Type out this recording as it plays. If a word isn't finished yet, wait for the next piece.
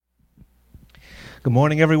Good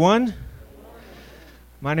morning, everyone.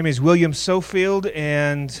 My name is William Sofield,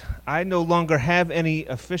 and I no longer have any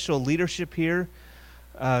official leadership here.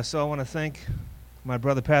 So I want to thank my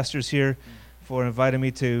brother pastors here for inviting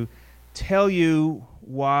me to tell you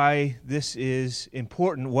why this is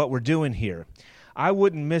important, what we're doing here. I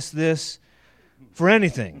wouldn't miss this for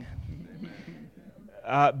anything,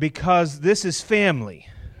 because this is family,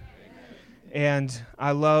 and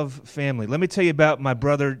I love family. Let me tell you about my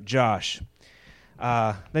brother Josh.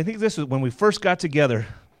 I think this was when we first got together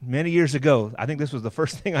many years ago. I think this was the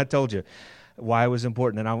first thing I told you why it was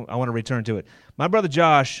important, and I want to return to it. My brother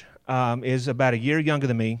Josh is about a year younger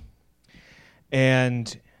than me,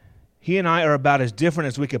 and he and I are about as different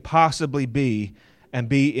as we could possibly be and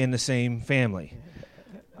be in the same family.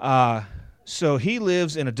 So he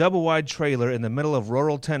lives in a double-wide trailer in the middle of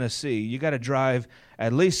rural Tennessee. You got to drive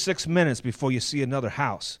at least 6 minutes before you see another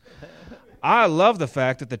house. I love the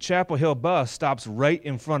fact that the Chapel Hill bus stops right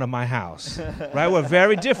in front of my house. Right? We're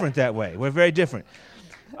very different that way. We're very different.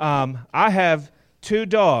 I have two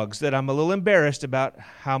dogs that I'm a little embarrassed about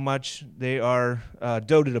how much they are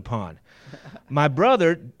doted upon. My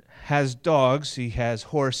brother has dogs. He has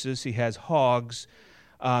horses. He has hogs.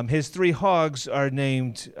 His three hogs are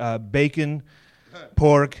named Bacon,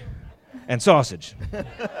 Pork, and Sausage.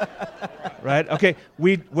 Right? Okay,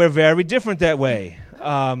 we're very different that way.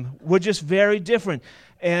 We're just very different.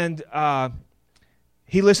 And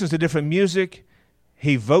he listens to different music.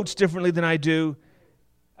 He votes differently than I do.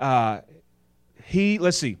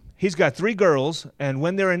 He's got three girls, and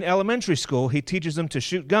when they're in elementary school, he teaches them to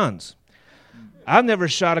shoot guns. I've never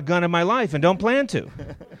shot a gun in my life and don't plan to.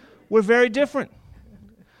 We're very different.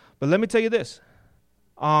 But let me tell you this.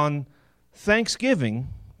 On Thanksgiving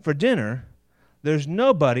for dinner, there's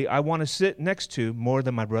nobody I want to sit next to more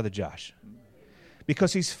than my brother Josh,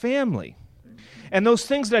 because he's family. And those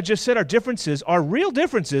things that I just said are differences, are real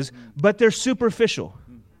differences, but they're superficial.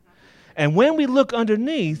 And when we look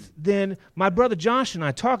underneath, then my brother Josh and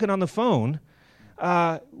I, talking on the phone,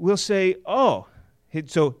 we'll say,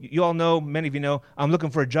 so you all know, many of you know, I'm looking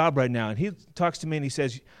for a job right now. And he talks to me and he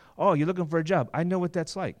says, oh, you're looking for a job. I know what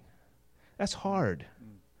that's like. That's hard.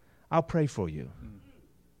 I'll pray for you.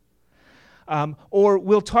 Or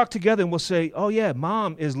we'll talk together and we'll say, oh yeah,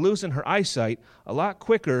 Mom is losing her eyesight a lot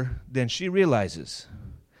quicker than she realizes.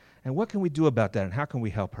 And what can we do about that, and how can we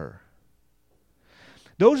help her?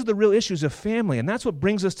 Those are the real issues of family, and that's what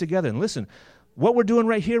brings us together. And listen, what we're doing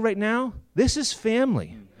right here, right now, this is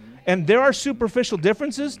family. And there are superficial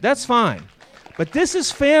differences, that's fine. But this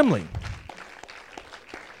is family.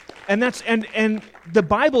 And and the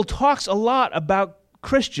Bible talks a lot about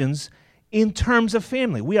Christians in terms of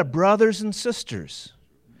family. We are brothers and sisters.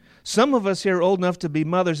 Some of us here are old enough to be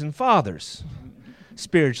mothers and fathers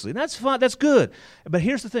spiritually. That's fine. That's good. But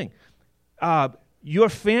here's the thing. Your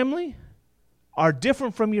family are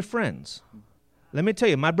different from your friends. Let me tell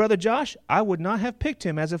you, my brother Josh, I would not have picked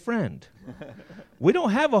him as a friend. We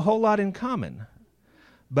don't have a whole lot in common.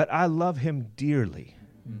 But I love him dearly,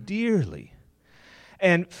 dearly.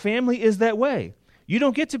 And family is that way. You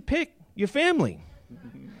don't get to pick your family.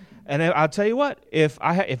 And I'll tell you what, if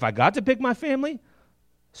I got to pick my family,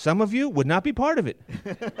 some of you would not be part of it.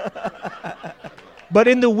 But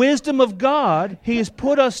in the wisdom of God, He has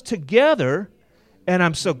put us together, and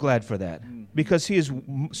I'm so glad for that, because He is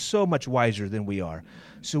so much wiser than we are.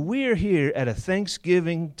 So we are here at a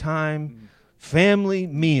Thanksgiving time family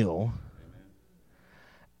meal,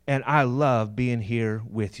 and I love being here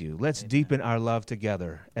with you. Let's deepen our love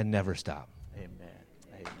together and never stop.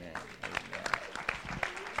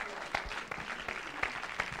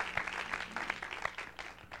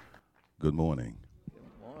 Good morning.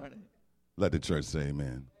 Good morning. Let the church say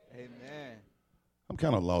amen. Amen. I'm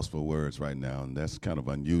kind of lost for words right now, and that's kind of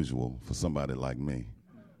unusual for somebody like me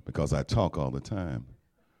because I talk all the time.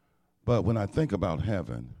 But when I think about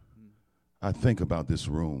heaven, I think about this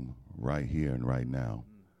room right here and right now.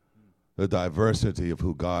 The diversity of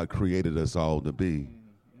who God created us all to be,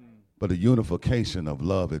 but the unification of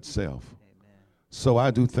love itself. So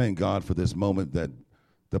I do thank God for this moment that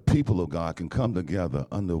the people of God can come together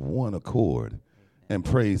under one accord and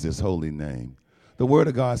praise His holy name. The Word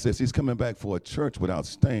of God says He's coming back for a church without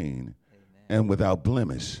stain and without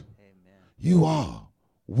blemish.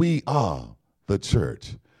 We are the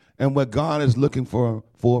church. And what God is looking for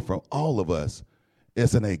from all of us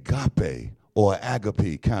is an agape or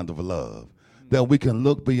agape kind of love, that we can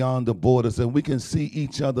look beyond the borders and we can see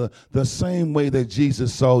each other the same way that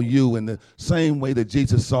Jesus saw you and the same way that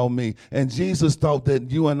Jesus saw me. And Jesus thought that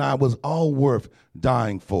you and I was all worth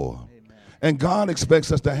dying for. Amen. And God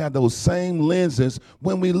expects us to have those same lenses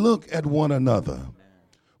when we look at one another. Amen.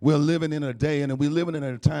 We're living in a day and we're living in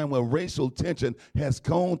a time where racial tension has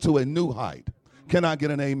gone to a new height. Can I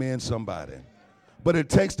get an amen, somebody? But it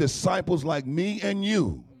takes disciples like me and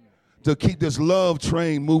you to keep this love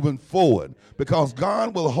train moving forward, because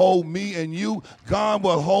God will hold me and you. God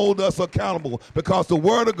will hold us accountable, because the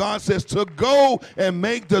word of God says to go and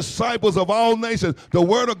make disciples of all nations. The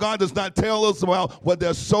word of God does not tell us about what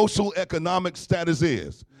their social economic status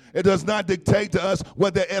is. It does not dictate to us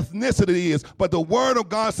what their ethnicity is, but the word of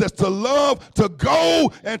God says to love, to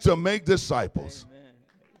go, and to make disciples. Amen.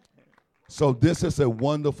 So this is a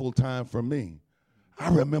wonderful time for me. I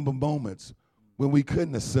remember moments when we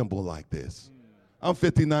couldn't assemble like this. I'm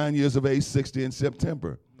 59 years of age, 60 in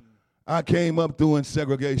September. I came up doing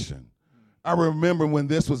segregation. I remember when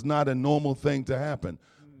this was not a normal thing to happen.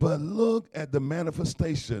 But look at the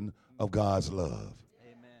manifestation of God's love.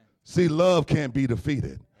 Amen. See, love can't be defeated.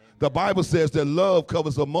 Amen. The Bible says that love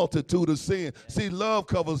covers a multitude of sin. See, love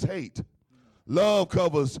covers hate. Love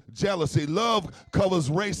covers jealousy. Love covers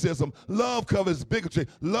racism. Love covers bigotry.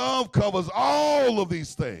 Love covers all of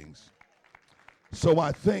these things. So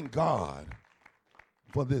I thank God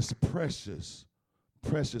for this precious,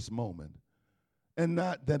 precious moment. And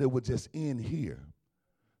not that it would just end here.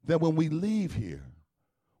 That when we leave here,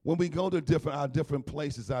 when we go to our different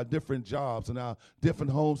places, our different jobs, and our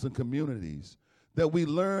different homes and communities, that we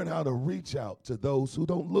learn how to reach out to those who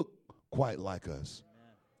don't look quite like us.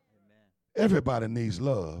 Amen. Everybody needs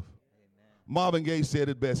love. Amen. Marvin Gaye said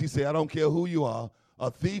it best. He said, I don't care who you are,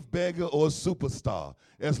 a thief, beggar, or a superstar.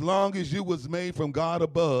 As long as you was made from God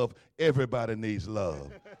above, everybody needs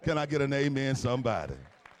love. Can I get an amen, somebody?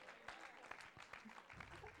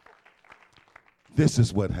 This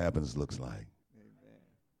is what happens looks like. Amen.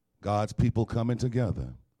 God's people coming together.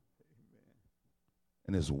 Amen.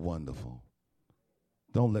 And it's wonderful.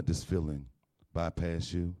 Don't let this feeling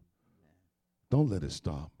bypass you. Amen. Don't let it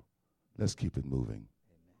stop. Let's keep it moving.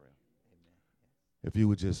 Amen. If you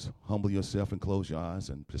would just humble yourself and close your eyes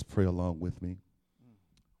and just pray along with me.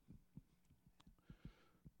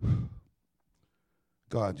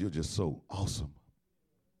 God, you're just so awesome.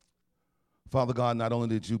 Father God, not only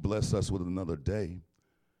did you bless us with another day,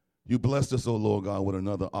 you blessed us, oh Lord God, with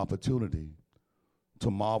another opportunity to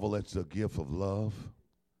marvel at the gift of love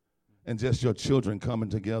and just your children coming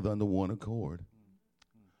together under one accord.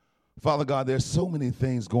 Father God, there's so many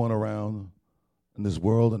things going around in this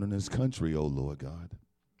world and in this country, oh Lord God.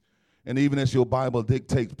 And even as your Bible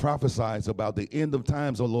dictates, prophesies about the end of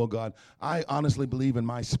times, oh Lord God, I honestly believe in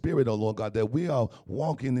my spirit, oh Lord God, that we are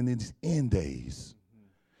walking in these end days.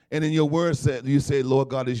 And in your word, you say, Lord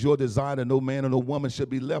God, is your desire that no man or no woman should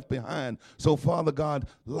be left behind. So, Father God,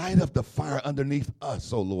 light up the fire underneath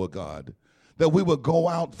us, oh Lord God, that we will go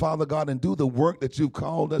out, Father God, and do the work that you've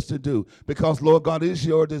called us to do. Because, Lord God, it's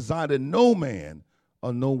your desire that no man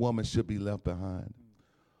or no woman should be left behind.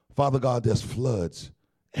 Father God, there's floods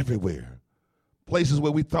everywhere. Places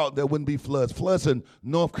where we thought there wouldn't be floods. Floods in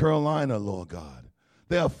North Carolina, Lord God.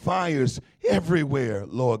 There are fires everywhere,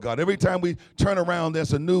 Lord God. Every time we turn around,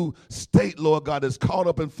 there's a new state, Lord God, that's caught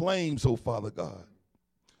up in flames, oh Father God.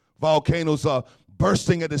 Volcanoes are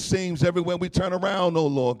bursting at the seams everywhere we turn around, oh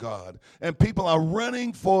Lord God. And people are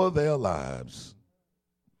running for their lives.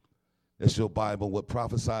 As your Bible would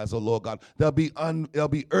prophesize, oh Lord God, there'll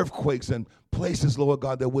be earthquakes in places, Lord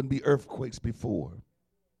God, there wouldn't be earthquakes before.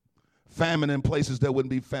 Famine in places there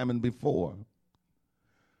wouldn't be famine before.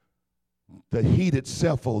 The heat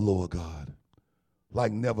itself, oh Lord God,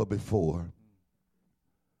 like never before.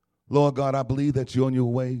 Lord God, I believe that you're on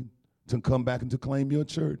your way to come back and to claim your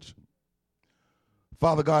church.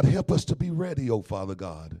 Father God, help us to be ready, oh Father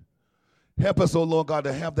God. Help us, oh Lord God,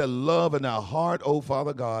 to have that love in our heart, oh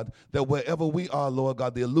Father God, that wherever we are, Lord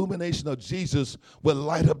God, the illumination of Jesus will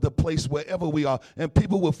light up the place wherever we are, and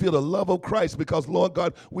people will feel the love of Christ because, Lord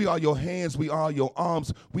God, we are your hands, we are your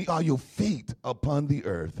arms, we are your feet upon the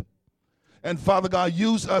earth. And Father God,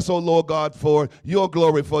 use us, oh Lord God, for your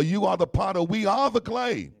glory, for you are the potter, we are the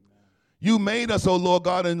clay. You made us, oh Lord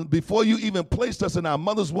God, and before you even placed us in our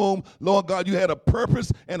mother's womb, Lord God, you had a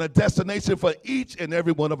purpose and a destination for each and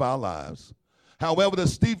every one of our lives. However, the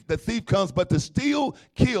thief comes but to steal,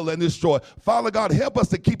 kill, and destroy. Father God, help us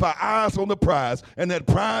to keep our eyes on the prize, and that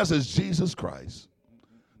prize is Jesus Christ.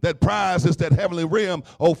 That prize is that heavenly realm,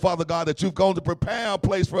 oh Father God, that you've gone to prepare a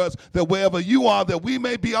place for us, that wherever you are, that we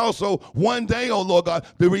may be also one day, oh Lord God.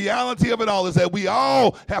 The reality of it all is that we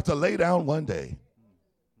all have to lay down one day.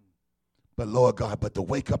 But Lord God, but to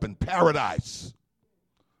wake up in paradise.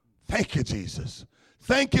 Thank you, Jesus.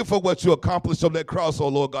 Thank you for what you accomplished on that cross, oh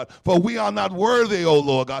Lord God. For we are not worthy, oh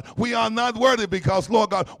Lord God. We are not worthy because, Lord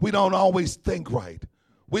God, we don't always think right.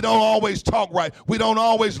 We don't always talk right. We don't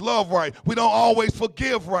always love right. We don't always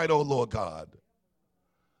forgive right, oh Lord God.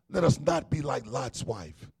 Let us not be like Lot's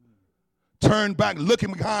wife. Turn back,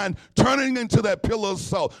 looking behind, turning into that pillar of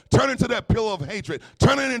salt, turning into that pillar of hatred,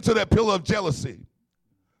 turning into that pillar of jealousy.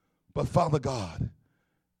 But Father God,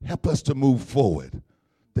 help us to move forward,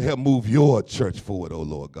 to help move your church forward, oh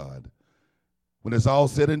Lord God. When it's all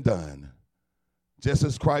said and done, just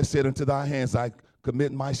as Christ said, "Into thy hands I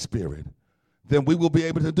commit my spirit," then we will be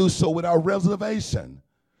able to do so without reservation.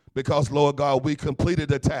 Because, Lord God, we completed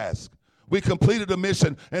the task. We completed the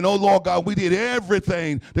mission. And, oh, Lord God, we did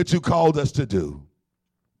everything that you called us to do.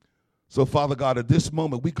 So, Father God, at this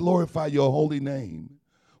moment, we glorify your holy name.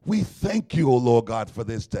 We thank you, oh, Lord God, for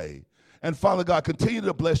this day. And, Father God, continue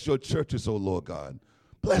to bless your churches, oh, Lord God.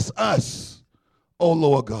 Bless us, oh,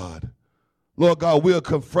 Lord God. Lord God, we are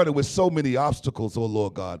confronted with so many obstacles, oh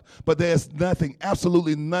Lord God, but there's nothing,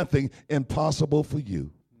 absolutely nothing impossible for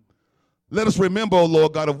you. Let us remember, oh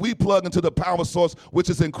Lord God, if we plug into the power source,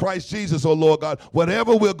 which is in Christ Jesus, oh Lord God,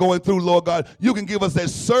 whatever we're going through, Lord God, you can give us that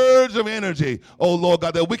surge of energy, oh Lord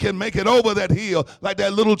God, that we can make it over that hill like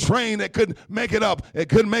that little train that couldn't make it up. It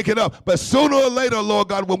couldn't make it up. But sooner or later, Lord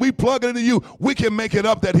God, when we plug it into you, we can make it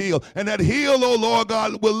up that hill. And that hill, oh Lord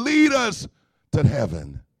God, will lead us to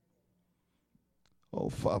heaven. Oh,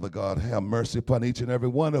 Father God, have mercy upon each and every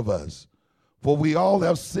one of us, for we all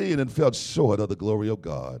have sinned and fell short of the glory of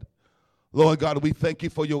God. Lord God, we thank you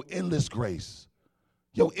for your endless grace,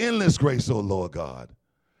 oh Lord God,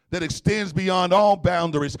 that extends beyond all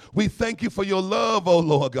boundaries. We thank you for your love, oh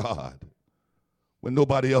Lord God, when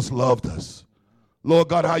nobody else loved us. Lord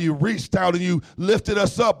God, how you reached out and you lifted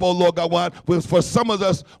us up, oh Lord God, for some of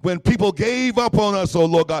us when people gave up on us, oh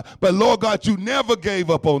Lord God. But Lord God, you never gave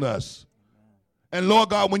up on us. And Lord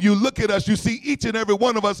God, when you look at us, you see each and every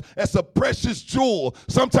one of us as a precious jewel,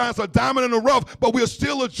 sometimes a diamond in the rough, but we're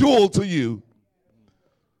still a jewel to you.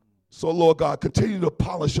 So Lord God, continue to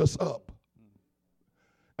polish us up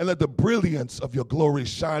and let the brilliance of your glory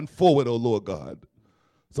shine forward, oh Lord God,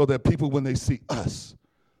 so that people, when they see us,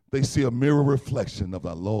 they see a mirror reflection of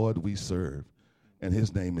the Lord we serve, and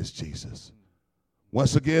his name is Jesus.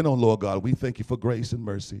 Once again, oh Lord God, we thank you for grace and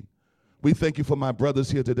mercy. We thank you for my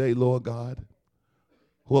brothers here today, Lord God,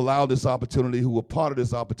 who allowed this opportunity, who were part of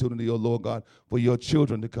this opportunity, oh Lord God, for your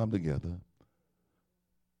children to come together.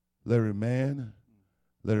 Let every man,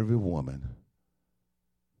 let every woman,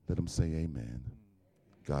 let them say amen.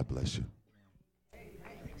 God bless you.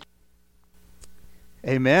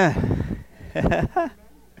 Amen.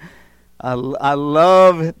 I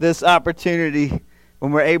love this opportunity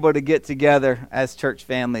when we're able to get together as church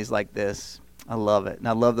families like this. I love it. And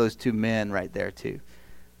I love those two men right there too.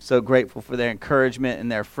 So grateful for their encouragement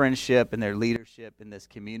and their friendship and their leadership in this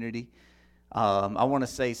community. I want to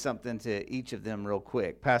say something to each of them real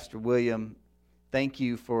quick. Pastor William, thank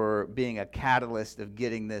you for being a catalyst of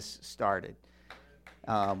getting this started.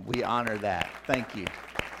 We honor that. Thank you.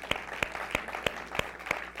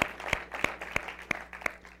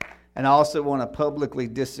 And I also want to publicly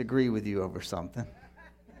disagree with you over something.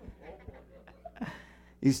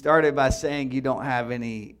 You started by saying you don't have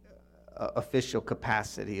any official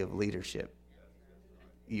capacity of leadership.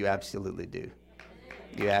 You absolutely do.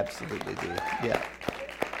 You absolutely do. Yeah.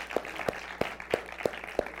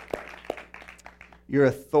 Your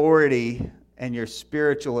authority and your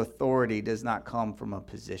spiritual authority does not come from a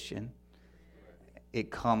position.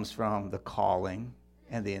 It comes from the calling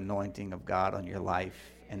and the anointing of God on your life,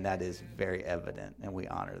 and that is very evident, and we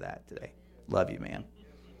honor that today. Love you, man.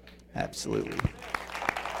 Absolutely.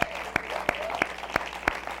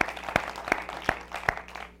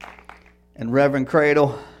 And Reverend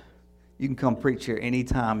Cradle, you can come preach here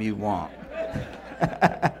anytime you want.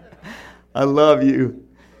 I love you.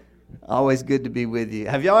 Always good to be with you.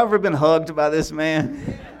 Have y'all ever been hugged by this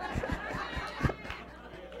man?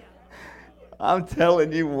 I'm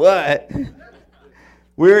telling you what.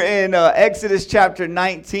 We're in Exodus chapter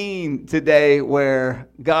 19 today, where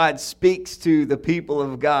God speaks to the people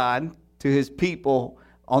of God, to his people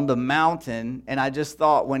on the mountain. And I just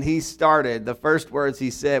thought when he started, the first words he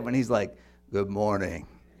said when he's like, "Good morning."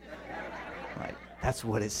 Like, that's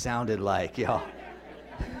what it sounded like, y'all.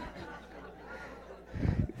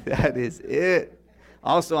 That is it.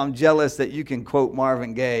 Also, I'm jealous that you can quote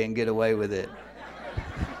Marvin Gaye and get away with it.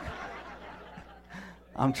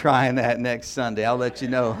 I'm trying that next Sunday. I'll let you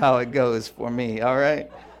know how it goes for me, all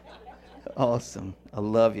right? Awesome. I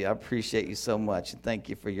love you. I appreciate you so much. And thank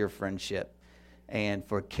you for your friendship and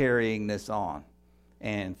for carrying this on.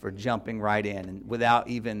 and for jumping right in and without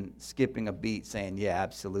even skipping a beat saying, yeah,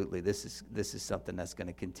 absolutely, this is something that's going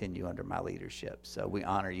to continue under my leadership. So we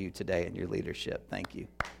honor you today in your leadership. Thank you.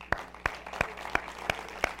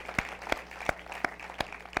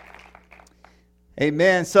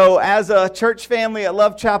 Amen. So as a church family at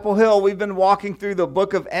Love Chapel Hill, we've been walking through the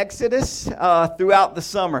book of Exodus throughout the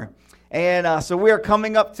summer. And so we are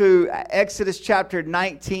coming up to Exodus chapter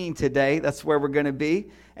 19 today. That's where we're going to be.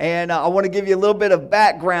 And I want to give you a little bit of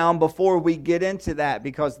background before we get into that,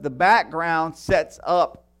 because the background sets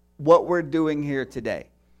up what we're doing here today.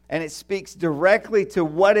 And it speaks directly to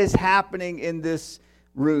what is happening in this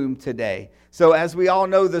room today. So as we all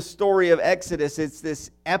know the story of Exodus, it's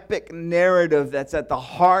this epic narrative that's at the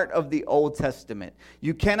heart of the Old Testament.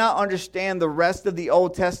 You cannot understand the rest of the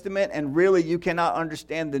Old Testament, and really you cannot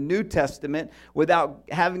understand the New Testament without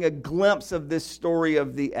having a glimpse of this story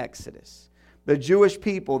of the Exodus. The Jewish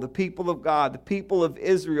people, the people of God, the people of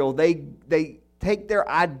Israel, they take their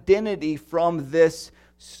identity from this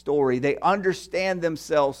story. They understand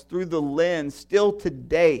themselves through the lens still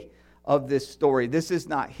today of this story. This is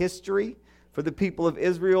not history for the people of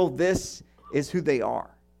Israel. This is who they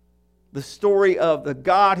are. The story of the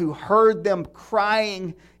God who heard them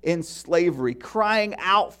crying in slavery, crying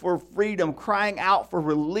out for freedom, crying out for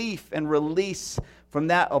relief and release from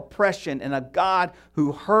that oppression, and a God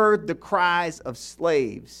who heard the cries of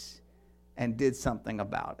slaves and did something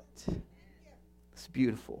about it. It's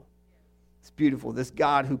beautiful. It's beautiful. This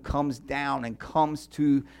God who comes down and comes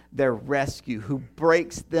to their rescue, who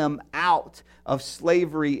breaks them out of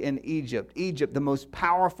slavery in Egypt. Egypt, the most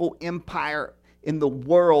powerful empire in the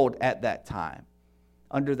world at that time,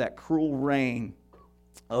 under that cruel reign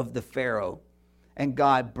of the Pharaoh. And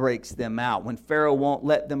God breaks them out. When Pharaoh won't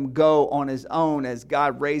let them go on his own, as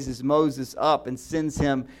God raises Moses up and sends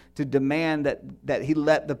him to demand that he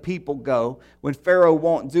let the people go. When Pharaoh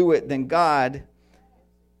won't do it, then God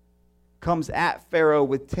comes at Pharaoh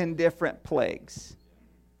with 10 different plagues.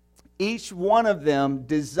 Each one of them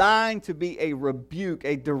designed to be a rebuke,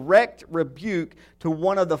 a direct rebuke to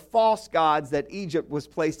one of the false gods that Egypt was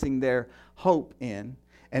placing their hope in.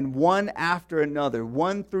 And one after another,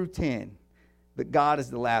 1 through 10. But God is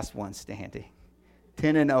the last one standing.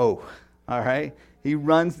 10-0. All right? He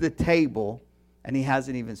runs the table, and he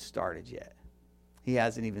hasn't even started yet. He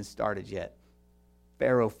hasn't even started yet.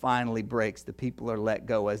 Pharaoh finally breaks. The people are let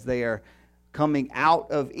go. As they are coming out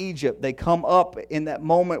of Egypt, they come up in that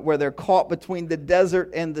moment where they're caught between the desert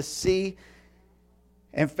and the sea.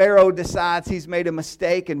 And Pharaoh decides he's made a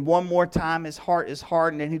mistake, and one more time his heart is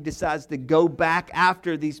hardened, and he decides to go back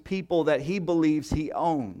after these people that he believes he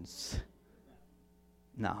owns.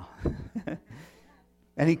 No.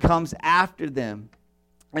 And he comes after them.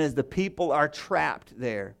 And as the people are trapped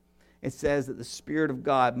there, it says that the Spirit of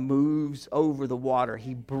God moves over the water.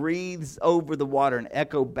 He breathes over the water, and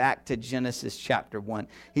echo back to Genesis chapter 1.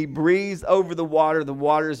 He breathes over the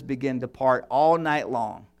waters begin to part all night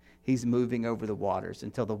long. He's moving over the waters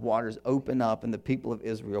until the waters open up and the people of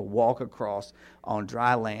Israel walk across on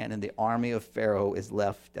dry land, and the army of Pharaoh is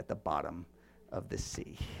left at the bottom of the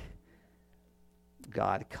sea.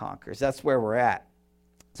 God conquers. That's where we're at.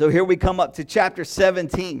 So here we come up to chapter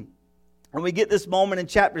 17. And we get this moment in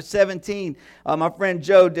chapter 17. My friend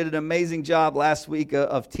Joe did an amazing job last week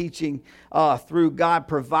of teaching through God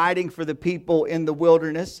providing for the people in the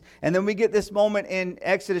wilderness. And then we get this moment in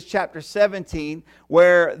Exodus chapter 17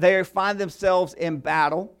 where they find themselves in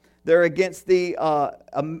battle. They're against the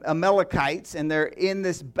Amalekites, and they're in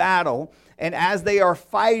this battle. And as they are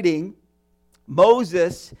fighting,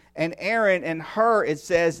 Moses and Aaron and Hur, it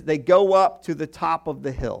says, they go up to the top of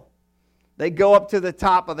the hill. They go up to the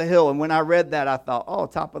top of the hill. And when I read that, I thought, oh,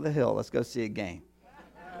 top of the hill, let's go see a game.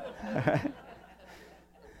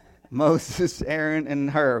 Moses, Aaron, and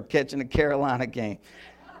Hur catching a Carolina game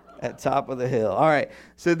at top of the hill. All right,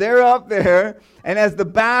 so they're up there. And as the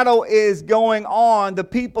battle is going on, the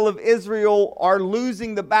people of Israel are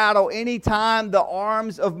losing the battle anytime the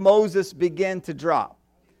arms of Moses begin to drop.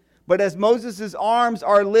 But as Moses' arms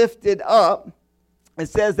are lifted up, it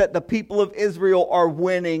says that the people of Israel are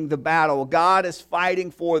winning the battle. God is fighting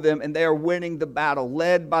for them, and they are winning the battle,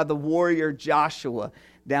 led by the warrior Joshua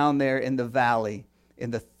down there in the valley,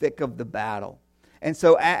 in the thick of the battle. And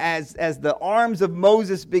so as the arms of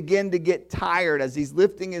Moses begin to get tired, as he's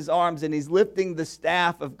lifting his arms and he's lifting the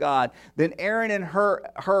staff of God, then Aaron and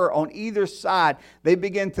Hur on either side, they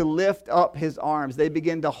begin to lift up his arms. They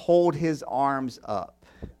begin to hold his arms up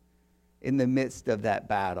in the midst of that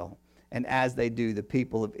battle. And as they do, the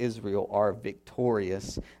people of Israel are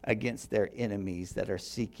victorious against their enemies that are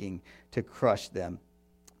seeking to crush them.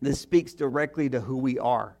 This speaks directly to who we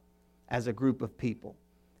are as a group of people.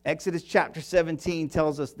 Exodus chapter 17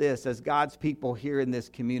 tells us this, as God's people here in this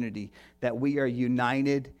community, that we are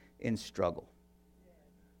united in struggle.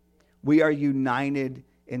 We are united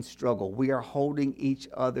in struggle. We are holding each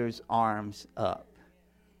other's arms up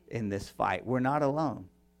in this fight. We're not alone.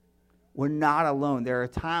 We're not alone. There are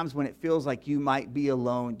times when it feels like you might be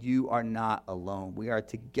alone. You are not alone. We are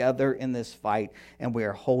together in this fight, and we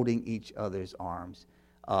are holding each other's arms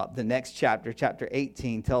up. The next chapter, chapter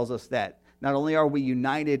 18, tells us that not only are we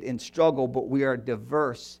united in struggle, but we are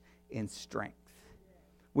diverse in strength.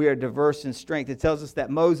 We are diverse in strength. It tells us that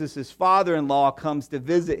Moses' father-in-law comes to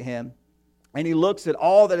visit him, and he looks at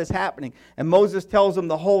all that is happening. And Moses tells him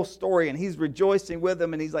the whole story, and he's rejoicing with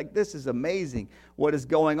him, and he's like, this is amazing what is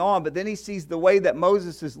going on. But then he sees the way that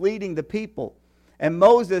Moses is leading the people. And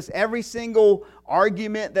Moses, every single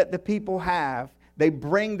argument that the people have, they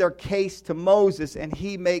bring their case to Moses, and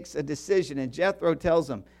he makes a decision. And Jethro tells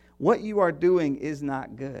him, what you are doing is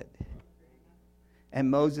not good.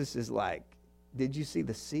 And Moses is like, did you see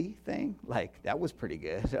the sea thing? Like, that was pretty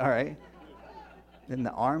good, all right? Then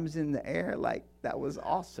the arms in the air, like, that was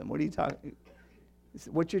awesome. What are you talking?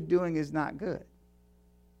 What you're doing is not good.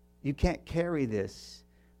 You can't carry this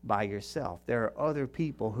by yourself. There are other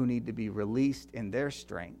people who need to be released in their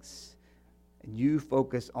strengths, and you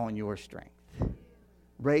focus on your strength.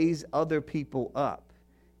 Raise other people up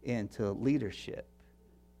into leadership.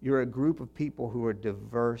 You're a group of people who are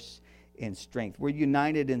diverse in strength. We're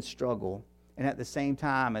united in struggle, and at the same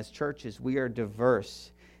time, as churches, we are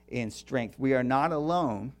diverse in strength. We are not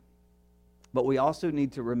alone, but we also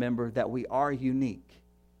need to remember that we are unique.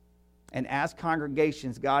 And as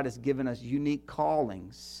congregations, God has given us unique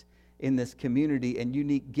callings in this community and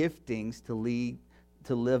unique giftings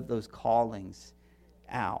to live those callings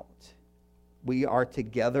out. We are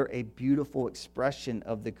together a beautiful expression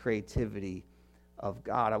of the creativity of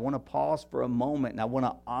God. I want to pause for a moment, and I want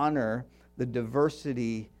to honor the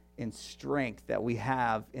diversity and strength that we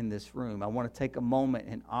have in this room. I want to take a moment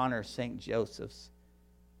and honor St. Joseph's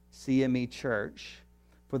CME Church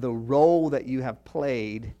for the role that you have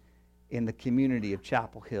played in the community of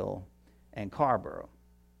Chapel Hill and Carrboro.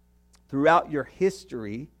 Throughout your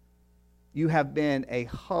history, you have been a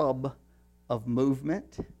hub of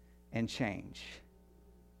movement and change.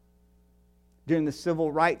 During the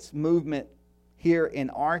civil rights movement here in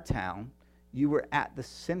our town, you were at the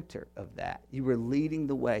center of that. You were leading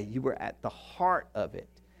the way. You were at the heart of it.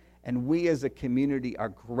 And we as a community are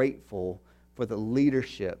grateful for the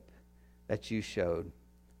leadership that you showed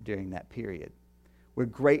during that period. We're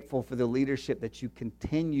grateful for the leadership that you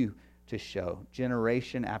continue to show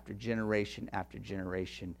generation after generation after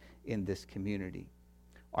generation in this community.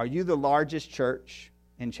 Are you the largest church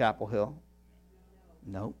in Chapel Hill?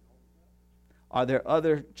 No. Are there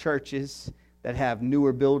other churches that have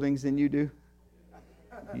newer buildings than you do?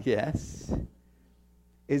 Yes.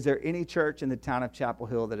 Is there any church in the town of Chapel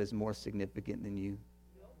Hill that is more significant than you?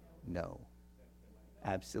 No.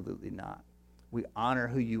 Absolutely not. We honor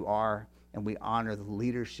who you are, and we honor the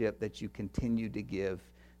leadership that you continue to give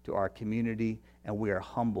to our community, and we are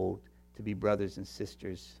humbled to be brothers and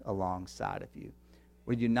sisters alongside of you.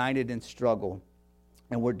 We're united in struggle,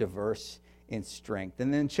 and we're diverse in strength.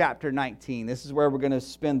 And then chapter 19, this is where we're going to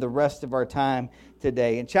spend the rest of our time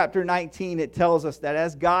today. In chapter 19, it tells us that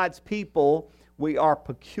as God's people, we are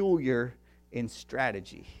peculiar in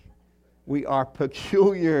strategy. We are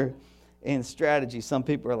peculiar in strategy. Some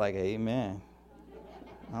people are like, amen.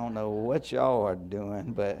 I don't know what y'all are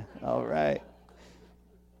doing, but all right.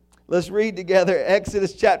 Let's read together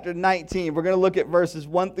Exodus chapter 19. We're going to look at verses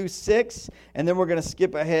 1 through 6, and then we're going to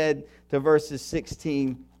skip ahead to verses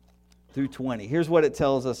 16 through 20. Here's what it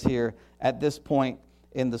tells us here at this point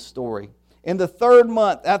in the story. In the 3rd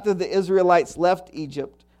month after the Israelites left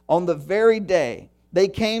Egypt, on the very day they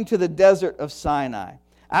came to the desert of Sinai.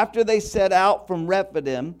 After they set out from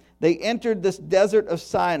Rephidim, they entered this desert of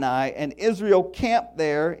Sinai, and Israel camped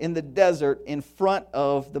there in the desert in front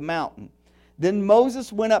of the mountain. Then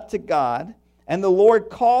Moses went up to God, and the Lord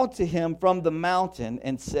called to him from the mountain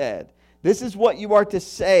and said, "This is what you are to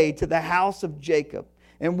say to the house of Jacob,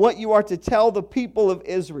 and what you are to tell the people of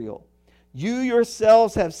Israel. You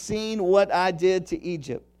yourselves have seen what I did to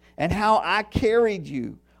Egypt, and how I carried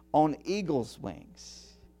you on eagle's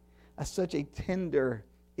wings." That's such a tender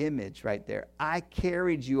image right there. I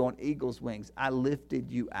carried you on eagle's wings. I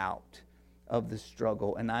lifted you out of the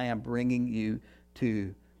struggle, and I am bringing you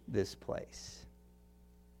to this place.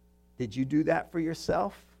 Did you do that for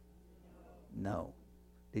yourself? No.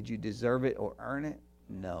 Did you deserve it or earn it?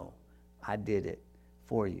 No. I did it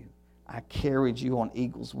for you. I carried you on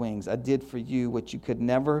eagle's wings. I did for you what you could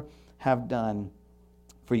never have done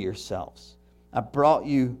for yourselves. I brought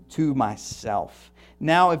you to myself.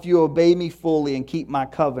 Now if you obey me fully and keep my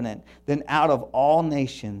covenant, then out of all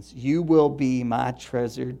nations you will be my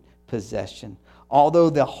treasured possession. Although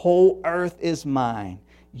the whole earth is mine,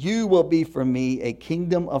 you will be for me a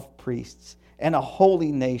kingdom of priests and a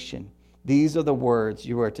holy nation. These are the words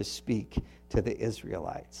you are to speak to the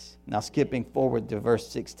Israelites. Now skipping forward to verse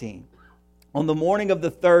 16. On the morning of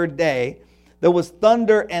the third day, there was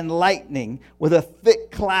thunder and lightning with a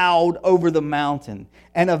thick cloud over the mountain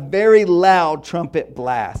and a very loud trumpet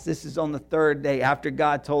blast. This is on the third day after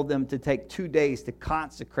God told them to take 2 days to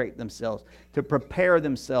consecrate themselves, to prepare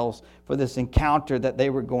themselves for this encounter that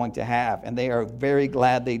they were going to have. And they are very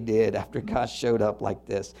glad they did after God showed up like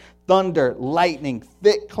this. Thunder, lightning,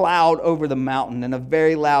 thick cloud over the mountain, and a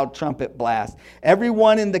very loud trumpet blast.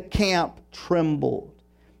 Everyone in the camp trembled.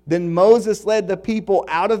 Then Moses led the people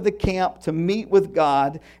out of the camp to meet with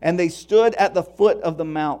God, and they stood at the foot of the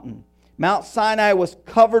mountain. Mount Sinai was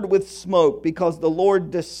covered with smoke because the Lord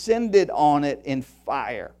descended on it in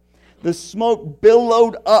fire. The smoke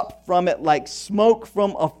billowed up from it like smoke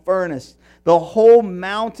from a furnace. The whole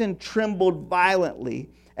mountain trembled violently,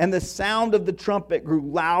 and the sound of the trumpet grew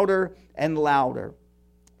louder and louder.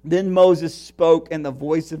 Then Moses spoke, and the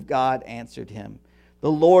voice of God answered him.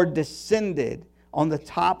 The Lord descended on the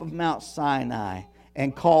top of Mount Sinai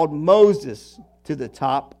and called Moses to the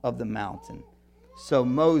top of the mountain. So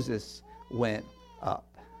Moses went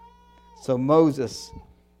up. So Moses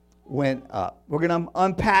went up. We're going to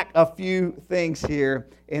unpack a few things here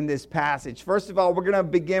in this passage. First of all, we're going to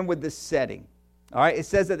begin with the setting. All right, it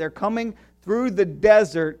says that they're coming through the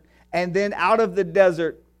desert, and then out of the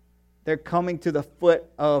desert, they're coming to the foot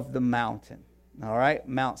of the mountain. All right,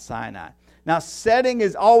 Mount Sinai. Now, setting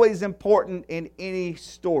is always important in any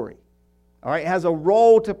story. All right, it has a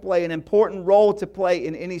role to play, an important role to play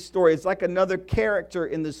in any story. It's like another character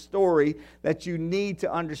in the story that you need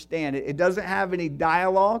to understand. It doesn't have any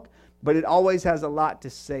dialogue, but it always has a lot to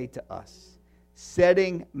say to us.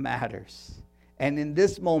 Setting matters. And in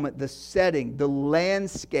this moment, the setting, the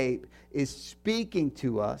landscape is speaking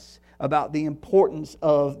to us about the importance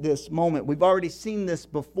of this moment. We've already seen this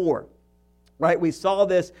before. Right, we saw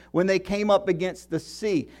this when they came up against the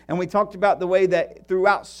sea. And we talked about the way that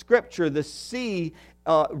throughout Scripture, the sea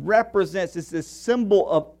represents, it's this symbol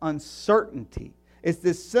of uncertainty. It's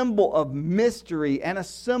this symbol of mystery and a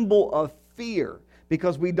symbol of fear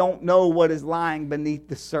because we don't know what is lying beneath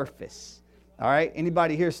the surface. All right,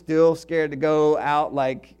 anybody here still scared to go out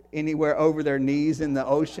like anywhere over their knees in the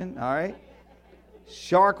ocean? All right,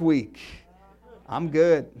 Shark Week. I'm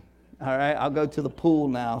good. All right, I'll go to the pool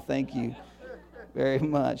now. Thank you very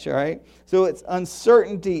much, all right? So it's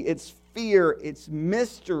uncertainty, it's fear, it's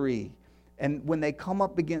mystery. And when they come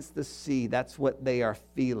up against the sea, that's what they are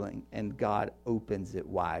feeling. And God opens it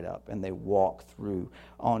wide up and they walk through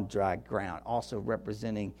on dry ground. Also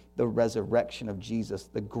representing the resurrection of Jesus,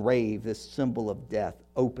 the grave, this symbol of death,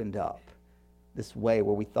 opened up this way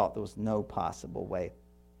where we thought there was no possible way.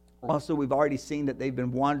 Also, we've already seen that they've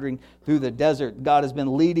been wandering through the desert. God has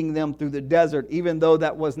been leading them through the desert, even though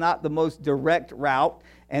that was not the most direct route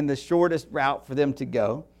and the shortest route for them to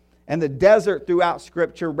go. And the desert throughout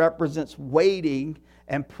Scripture represents waiting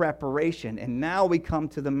and preparation. And now we come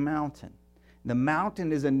to the mountain. The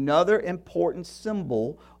mountain is another important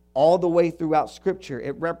symbol all the way throughout Scripture.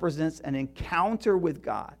 It represents an encounter with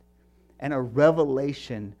God and a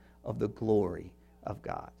revelation of the glory of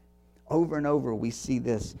God. Over and over, we see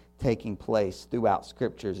this taking place throughout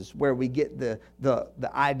Scriptures. It's where we get the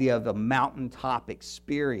idea of the mountaintop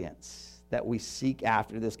experience that we seek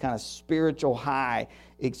after, this kind of spiritual high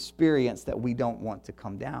experience that we don't want to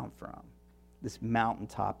come down from, this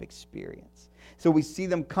mountaintop experience. So we see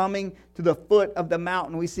them coming to the foot of the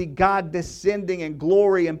mountain. We see God descending in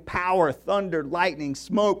glory and power, thunder, lightning,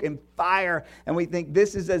 smoke, and fire. And we think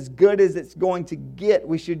this is as good as it's going to get.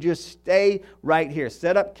 We should just stay right here.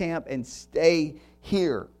 Set up camp and stay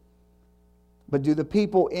here. But do the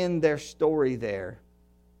people end their story there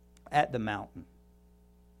at the mountain?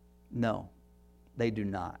 No, they do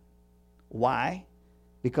not. Why?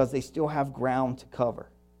 Because they still have ground to cover.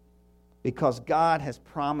 Because God has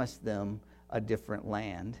promised them a different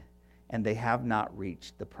land, and they have not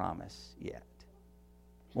reached the promise yet.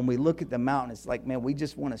 When we look at the mountain, it's like, man, we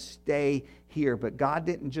just want to stay here. But God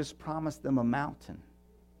didn't just promise them a mountain.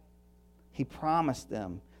 He promised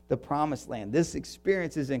them the promised land. This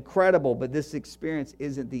experience is incredible, but this experience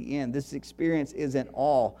isn't the end. This experience isn't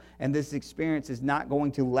all. And this experience is not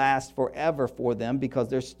going to last forever for them because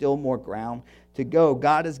there's still more ground to go.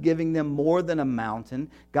 God is giving them more than a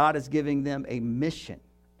mountain. God is giving them a mission.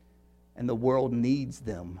 And the world needs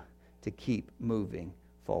them to keep moving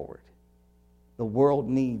forward. The world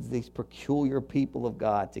needs these peculiar people of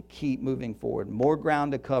God to keep moving forward. More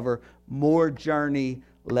ground to cover, more journey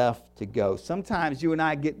left to go. Sometimes you and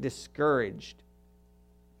I get discouraged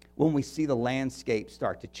when we see the landscape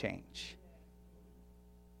start to change.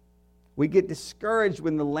 We get discouraged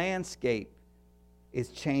when the landscape is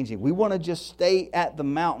changing. We want to just stay at the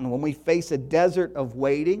mountain. When we face a desert of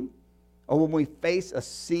waiting, or when we face a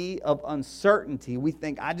sea of uncertainty, we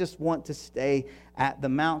think, I just want to stay at the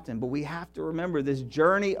mountain. But we have to remember, this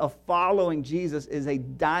journey of following Jesus is a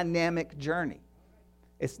dynamic journey.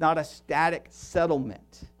 It's not a static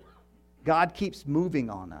settlement. God keeps moving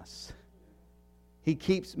on us. He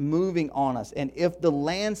keeps moving on us. And if the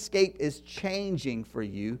landscape is changing for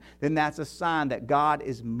you, then that's a sign that God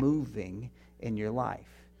is moving in your life.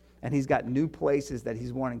 And He's got new places that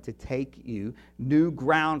He's wanting to take you, new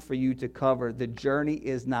ground for you to cover. The journey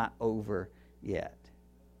is not over yet.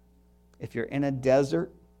 If you're in a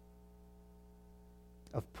desert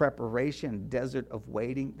of preparation, desert of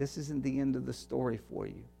waiting, this isn't the end of the story for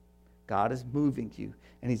you. God is moving you,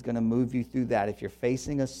 and He's going to move you through that. If you're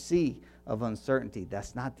facing a sea of uncertainty,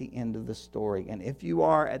 that's not the end of the story. And if you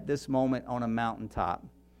are at this moment on a mountaintop,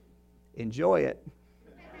 enjoy it.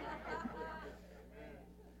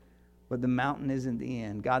 But the mountain isn't the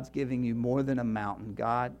end. God's giving you more than a mountain.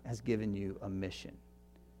 God has given you a mission.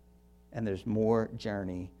 And there's more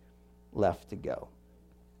journey left to go.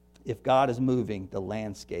 If God is moving, the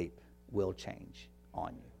landscape will change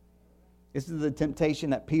on you. This is the temptation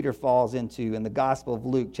that Peter falls into in the Gospel of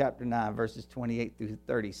Luke, chapter 9, verses 28 through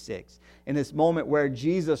 36. In this moment where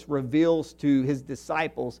Jesus reveals to His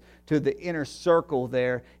disciples, to the inner circle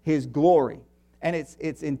there, His glory. And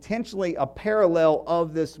it's intentionally a parallel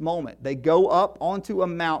of this moment. They go up onto a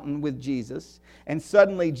mountain with Jesus, and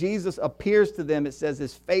suddenly Jesus appears to them. It says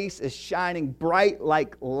His face is shining bright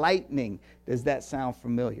like lightning. Does that sound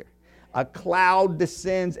familiar? A cloud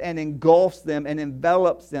descends and engulfs them and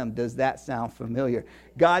envelops them. Does that sound familiar?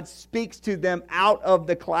 God speaks to them out of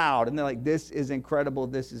the cloud, and they're like, this is incredible,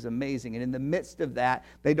 this is amazing. And in the midst of that,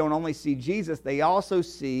 they don't only see Jesus, they also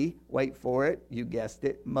see, wait for it, you guessed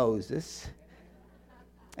it, Moses.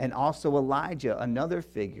 And also Elijah, another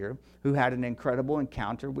figure who had an incredible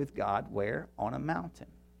encounter with God, where? On a mountain,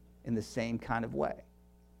 in the same kind of way.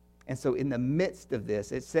 And so in the midst of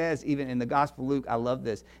this, it says, even in the Gospel of Luke, I love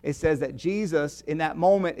this, it says that Jesus, in that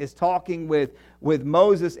moment, is talking with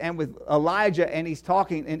Moses and with Elijah, and He's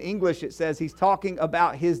talking, in English it says He's talking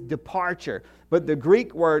about His departure. But the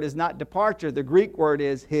Greek word is not departure, the Greek word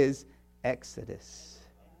is His exodus.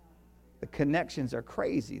 The connections are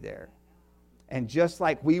crazy there. And just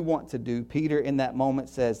like we want to do, Peter in that moment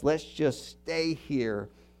says, let's just stay here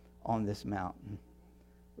on this mountain.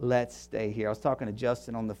 Let's stay here. I was talking to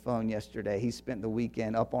Justin on the phone yesterday. He spent the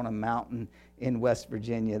weekend up on a mountain in West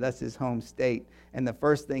Virginia. That's his home state. And the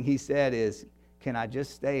first thing he said is, can I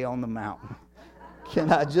just stay on the mountain? Can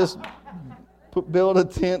I just build a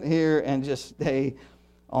tent here and just stay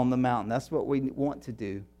on the mountain? That's what we want to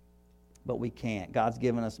do, but we can't. God's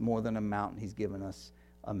given us more than a mountain. He's given us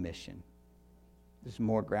a mission. There's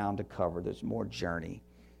more ground to cover. There's more journey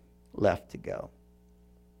left to go.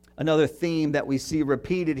 Another theme that we see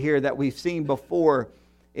repeated here that we've seen before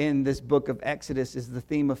in this book of Exodus is the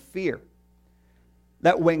theme of fear.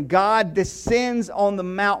 That when God descends on the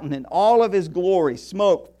mountain in all of His glory,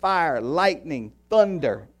 smoke, fire, lightning,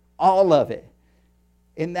 thunder, all of it,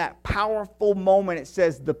 in that powerful moment it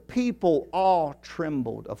says the people all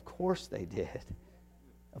trembled. Of course they did.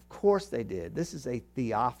 Of course they did. This is a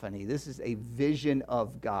theophany. This is a vision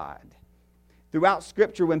of God. Throughout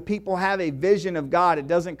Scripture, when people have a vision of God, it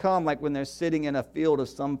doesn't come like when they're sitting in a field of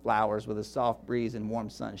sunflowers with a soft breeze and warm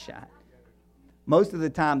sunshine. Most of the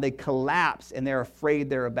time, they collapse and they're afraid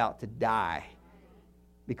they're about to die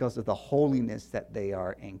because of the holiness that they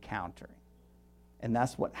are encountering. And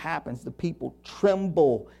that's what happens. The people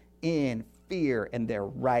tremble in fear, and they're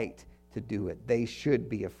right to do it. They should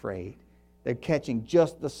be afraid. They're catching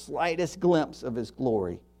just the slightest glimpse of His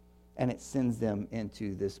glory, and it sends them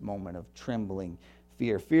into this moment of trembling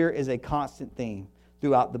fear. Fear is a constant theme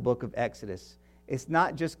throughout the book of Exodus. It's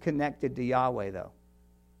not just connected to Yahweh, though.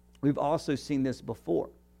 We've also seen this before.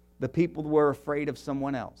 The people were afraid of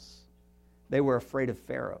someone else. They were afraid of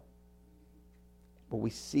Pharaoh. But we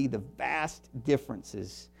see the vast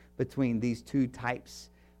differences between these two types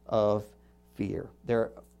of fear. They're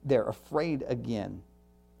afraid again.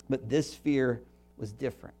 But this fear was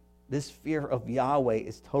different. This fear of Yahweh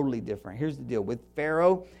is totally different. Here's the deal. With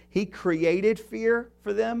Pharaoh, he created fear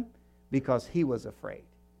for them because he was afraid.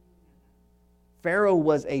 Pharaoh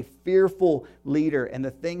was a fearful leader, and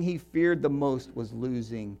the thing he feared the most was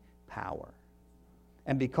losing power.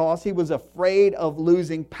 And because he was afraid of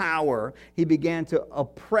losing power, he began to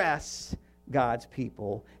oppress God's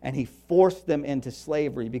people, and he forced them into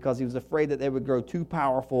slavery because he was afraid that they would grow too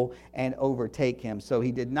powerful and overtake him. So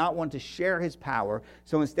he did not want to share his power.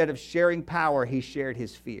 So instead of sharing power, he shared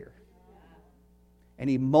his fear. And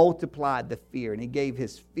he multiplied the fear, and he gave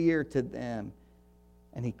his fear to them,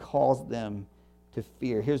 and he caused them to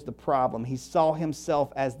fear. Here's the problem. He saw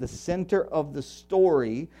himself as the center of the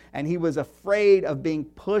story, and he was afraid of being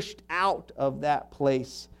pushed out of that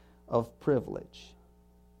place of privilege.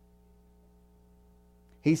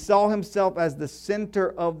 He saw himself as the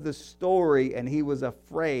center of the story, and he was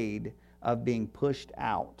afraid of being pushed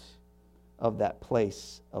out of that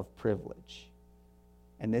place of privilege.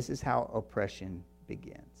 And this is how oppression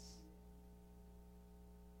begins.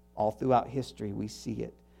 All throughout history, we see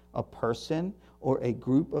it. A person or a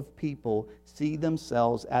group of people see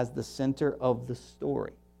themselves as the center of the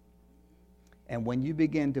story. And when you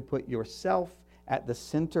begin to put yourself at the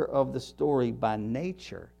center of the story by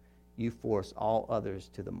nature, you force all others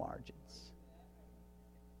to the margins.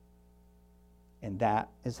 And that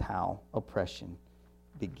is how oppression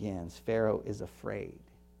begins. Pharaoh is afraid.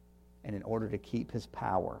 And in order to keep his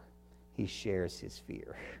power, he shares his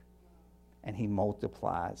fear. And he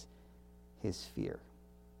multiplies his fear.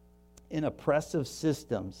 In oppressive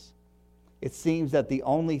systems, it seems that the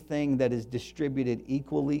only thing that is distributed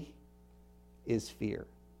equally is fear.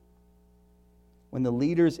 When the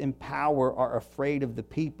leaders in power are afraid of the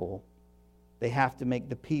people, they have to make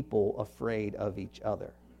the people afraid of each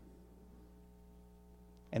other.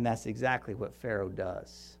 And that's exactly what Pharaoh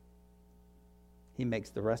does. He makes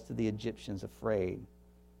the rest of the Egyptians afraid,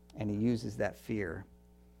 and he uses that fear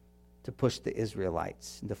to push the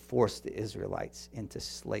Israelites and to force the Israelites into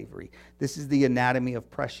slavery. This is the anatomy of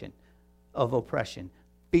oppression.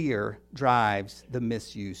 Fear drives the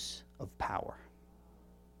misuse of power.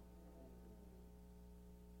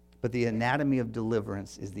 But the anatomy of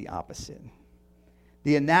deliverance is the opposite.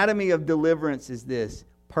 The anatomy of deliverance is this: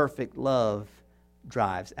 perfect love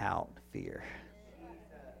drives out fear.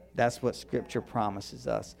 That's what Scripture promises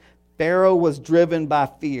us. Pharaoh was driven by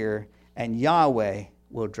fear, and Yahweh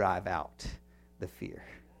will drive out the fear.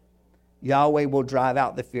 Yahweh will drive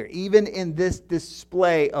out the fear. Even in this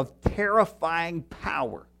display of terrifying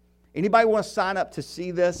power. Anybody want to sign up to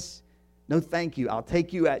see this? No, thank you. I'll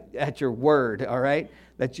take you at your word, all right?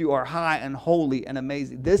 That you are high and holy and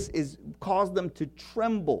amazing. This is caused them to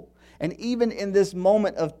tremble. And even in this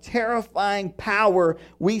moment of terrifying power,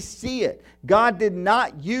 we see it. God did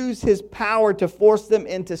not use his power to force them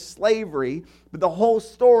into slavery, but the whole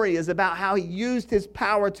story is about how he used his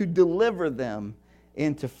power to deliver them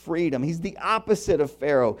into freedom. He's the opposite of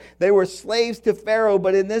Pharaoh. They were slaves to Pharaoh,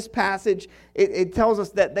 but in this passage, it tells us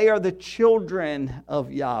that they are the children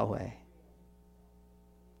of Yahweh.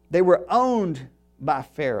 They were owned by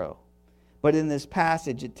Pharaoh. But in this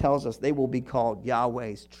passage, it tells us they will be called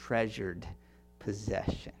Yahweh's treasured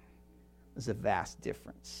possession. There's a vast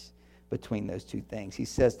difference between those two things. He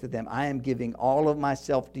says to them, I am giving all of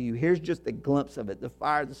myself to you. Here's just a glimpse of it. The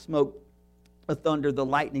fire, the smoke, the thunder, the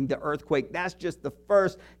lightning, the earthquake. That's just the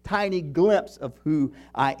first tiny glimpse of who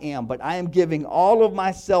I am. But I am giving all of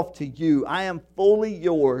myself to you. I am fully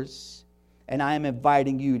yours, and I am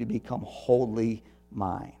inviting you to become wholly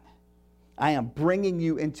mine. I am bringing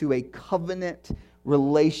you into a covenant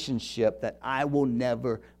relationship that I will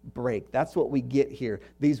never break. That's what we get here.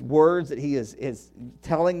 These words that he is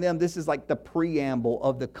telling them, this is like the preamble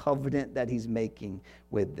of the covenant that he's making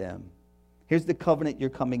with them. Here's the covenant you're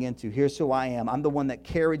coming into. Here's who I am. I'm the one that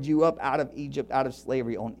carried you up out of Egypt, out of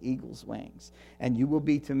slavery on eagle's wings. And you will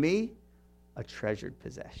be to me a treasured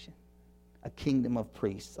possession. A kingdom of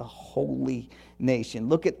priests, a holy nation.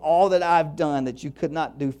 Look at all that I've done that you could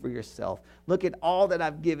not do for yourself. Look at all that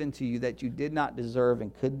I've given to you that you did not deserve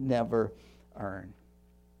and could never earn.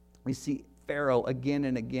 We see Pharaoh again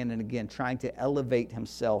and again and again trying to elevate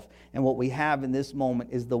himself. And what we have in this moment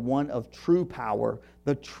is the one of true power,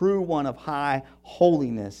 the true one of high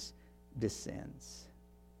holiness descends.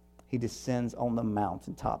 He descends on the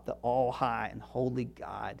mountaintop. The all-high and holy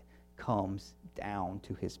God comes down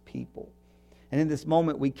to his people. And in this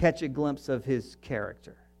moment, we catch a glimpse of his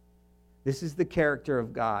character. This is the character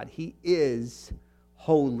of God. He is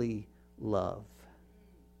holy love.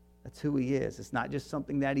 That's who he is. It's not just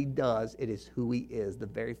something that he does. It is who he is, the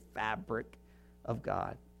very fabric of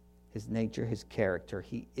God. His nature, his character.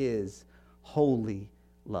 He is holy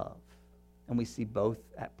love. And we see both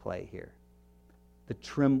at play here. The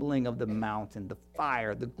trembling of the mountain, the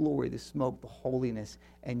fire, the glory, the smoke, the holiness,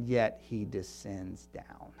 and yet he descends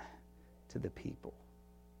down to the people.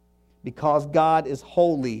 Because God is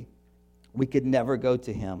holy, We could never go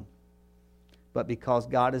to him. But because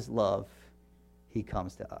God is love, he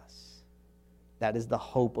comes to us. That is the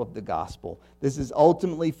hope of the gospel. This is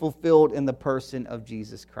ultimately fulfilled in the person of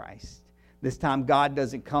Jesus Christ. This time, God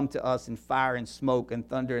doesn't come to us in fire and smoke and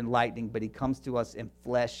thunder and lightning, but he comes to us in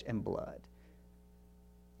flesh and blood.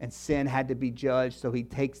 And sin had to be judged, so he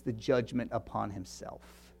takes the judgment upon himself.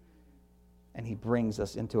 And he brings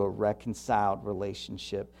us into a reconciled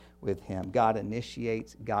relationship with him. God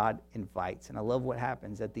initiates, God invites. And I love what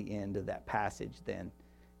happens at the end of that passage then.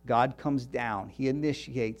 God comes down, he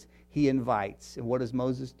initiates, he invites. And what does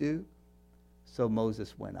Moses do? So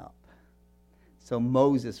Moses went up. So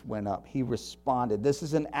Moses went up. He responded. This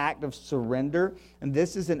is an act of surrender, and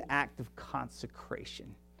this is an act of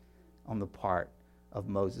consecration on the part of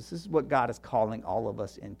Moses. This is what God is calling all of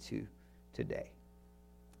us into today.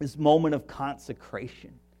 This moment of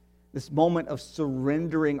consecration, this moment of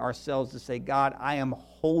surrendering ourselves to say, God, I am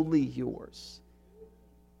wholly yours.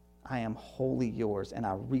 I am wholly yours, and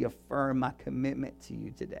I reaffirm my commitment to you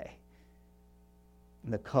today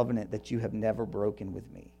and the covenant that you have never broken with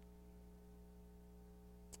me.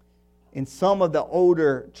 In some of the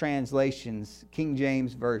older translations, King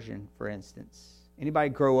James Version, for instance. Anybody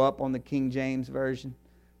grow up on the King James Version?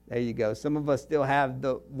 There you go. Some of us still have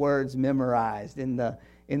the words memorized in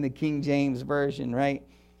the King James Version, right?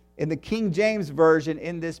 In the King James Version,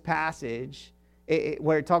 in this passage,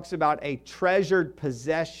 where it talks about a treasured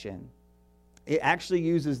possession, it actually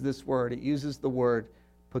uses this word. It uses the word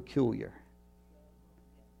peculiar.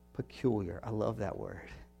 Peculiar. I love that word.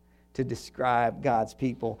 To describe God's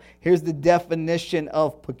people. Here's the definition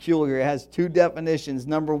of peculiar. It has two definitions.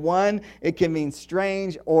 Number one, it can mean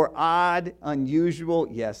strange or odd, unusual.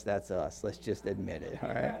 Yes, that's us. Let's just admit it, all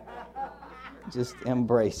right? Just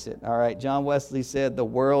embrace it, all right? John Wesley said, the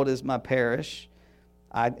world is my parish.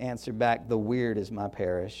 I'd answer back, the weird is my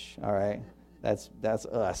parish, all right? That's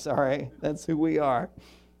us, all right? That's who we are.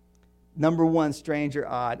 Number one, strange or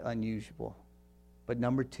odd, unusual. But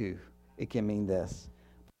number two, it can mean this.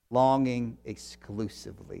 Belonging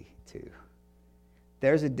exclusively to.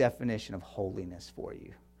 There's a definition of holiness for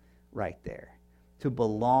you right there. To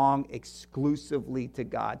belong exclusively to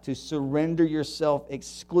God, to surrender yourself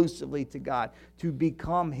exclusively to God, to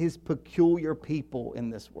become his peculiar people in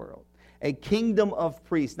this world. A kingdom of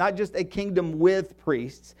priests, not just a kingdom with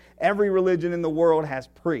priests. Every religion in the world has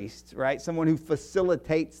priests, right? Someone who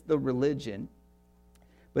facilitates the religion.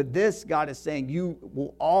 But this, God is saying, you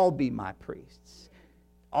will all be my priests.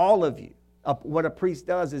 All of you. What a priest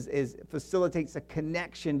does is facilitates a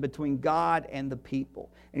connection between God and the people.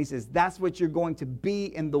 And he says, that's what you're going to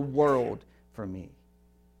be in the world for me.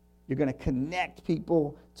 You're going to connect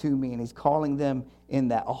people to me. And he's calling them in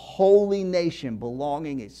that. A holy nation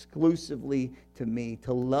belonging exclusively to me.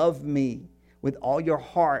 To love me with all your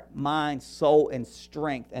heart, mind, soul, and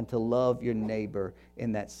strength. And to love your neighbor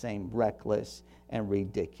in that same reckless and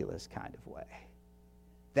ridiculous kind of way.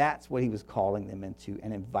 That's what he was calling them into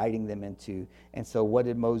and inviting them into. And so what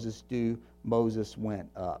did Moses do? Moses went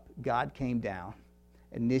up. God came down,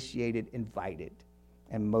 initiated, invited,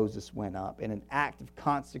 and Moses went up in an act of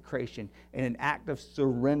consecration, in an act of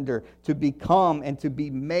surrender to become and to be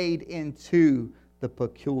made into the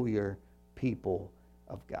peculiar people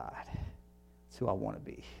of God. That's who I want to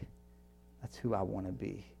be. That's who I want to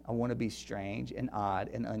be. I want to be strange and odd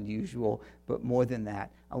and unusual, but more than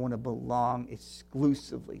that, I want to belong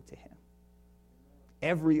exclusively to him.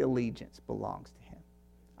 Every allegiance belongs to him.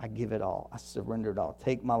 I give it all. I surrender it all.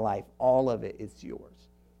 Take my life. All of it, it's yours.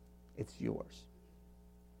 It's yours.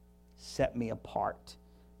 Set me apart,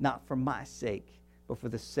 not for my sake, but for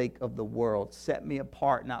the sake of the world. Set me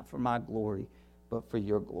apart, not for my glory, but for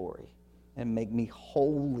your glory. And make me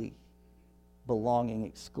holy, belonging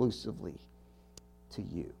exclusively to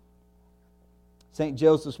you. St.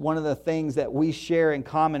 Joseph's, one of the things that we share in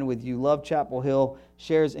common with you, Love Chapel Hill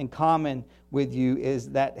shares in common with you, is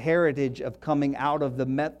that heritage of coming out of the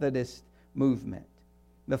Methodist movement.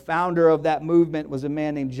 The founder of that movement was a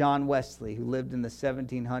man named John Wesley, who lived in the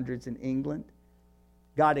 1700s in England.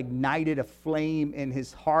 God ignited a flame in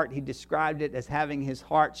his heart. He described it as having his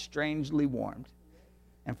heart strangely warmed.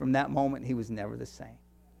 And from that moment, he was never the same.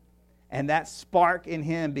 And that spark in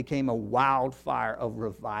him became a wildfire of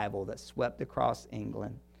revival that swept across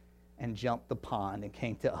England and jumped the pond and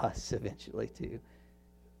came to us eventually too.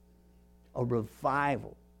 A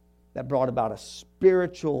revival that brought about a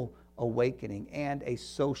spiritual awakening and a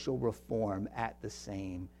social reform at the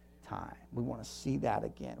same time. We want to see that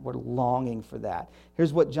again. We're longing for that.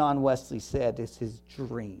 Here's what John Wesley said. It's his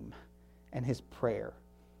dream and his prayer.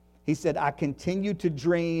 He said, I continue to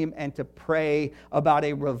dream and to pray about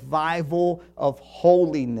a revival of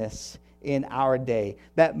holiness in our day,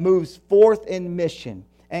 that moves forth in mission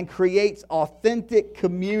and creates authentic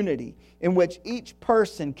community in which each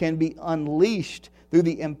person can be unleashed through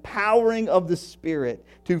the empowering of the Spirit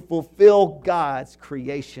to fulfill God's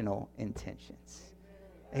creational intentions.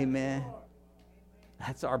 Amen.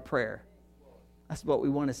 That's our prayer. That's what we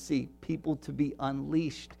want to see, people to be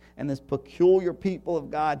unleashed and this peculiar people of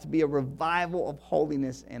God to be a revival of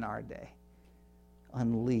holiness in our day.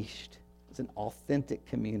 Unleashed. It's an authentic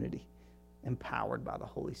community empowered by the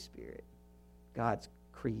Holy Spirit. God's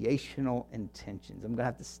creational intentions. I'm going to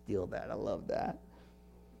have to steal that. I love that.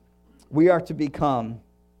 We are to become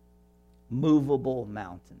movable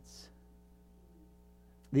mountains.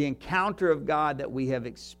 The encounter of God that we have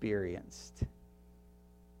experienced,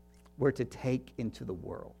 we're to take into the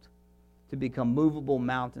world. To become movable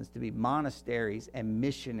mountains, to be monasteries and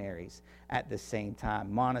missionaries at the same time.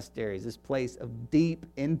 Monasteries, this place of deep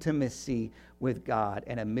intimacy with God,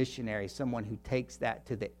 and a missionary, someone who takes that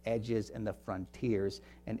to the edges and the frontiers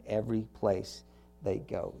and every place they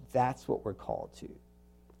go. That's what we're called to.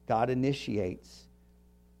 God initiates,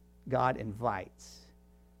 God invites,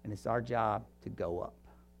 and it's our job to go up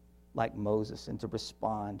like Moses and to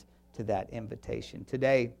respond to that invitation.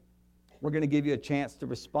 Today, we're going to give you a chance to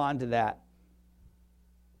respond to that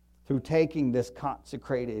through taking this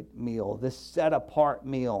consecrated meal, this set-apart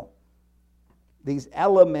meal, these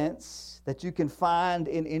elements that you can find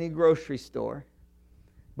in any grocery store,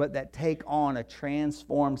 but that take on a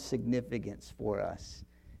transformed significance for us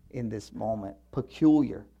in this moment.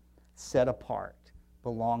 Peculiar, set apart,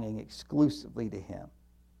 belonging exclusively to Him.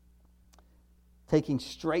 Taking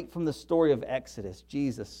straight from the story of Exodus,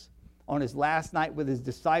 Jesus, on his last night with his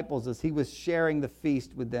disciples, as he was sharing the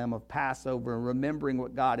feast with them of Passover and remembering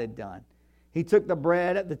what God had done, he took the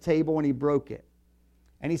bread at the table and he broke it.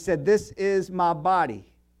 And he said, "This is my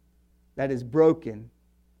body that is broken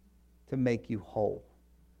to make you whole."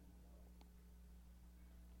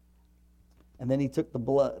 And then he took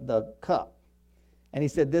the cup, and he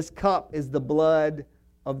said, "This cup is the blood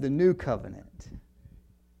of the new covenant.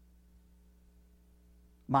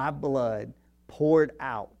 My blood poured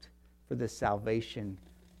out for the salvation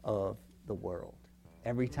of the world."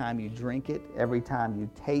 Every time you drink it, every time you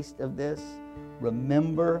taste of this,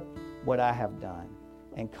 remember what I have done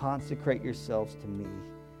and consecrate yourselves to me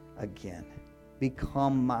again.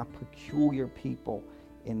 Become my peculiar people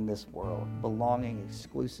in this world, belonging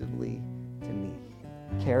exclusively to me,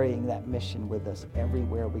 carrying that mission with us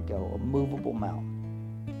everywhere we go. A movable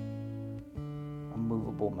mountain. A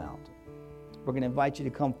movable mountain. We're going to invite you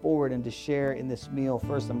to come forward and to share in this meal.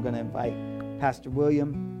 First, I'm going to invite Pastor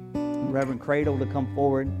William and Reverend Cradle to come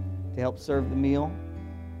forward to help serve the meal.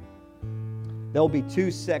 There will be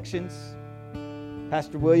two sections.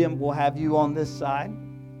 Pastor William will have you on this side.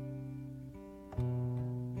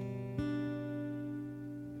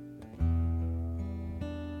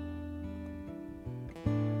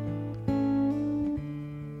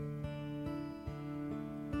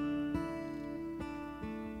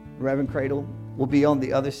 Reverend Cradle will be on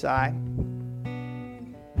the other side.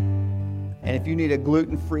 And if you need a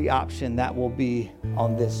gluten-free option, that will be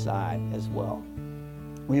on this side as well.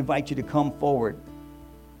 We invite you to come forward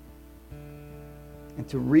and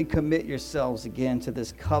to recommit yourselves again to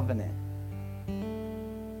this covenant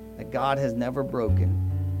that God has never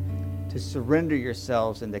broken, to surrender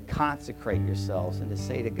yourselves and to consecrate yourselves and to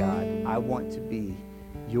say to God, "I want to be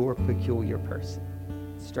your peculiar person."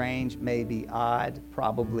 Strange, maybe odd,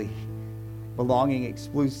 probably belonging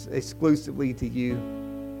exclusively to you.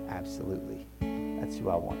 Absolutely. That's who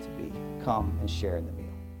I want to be. Come and share in the meal.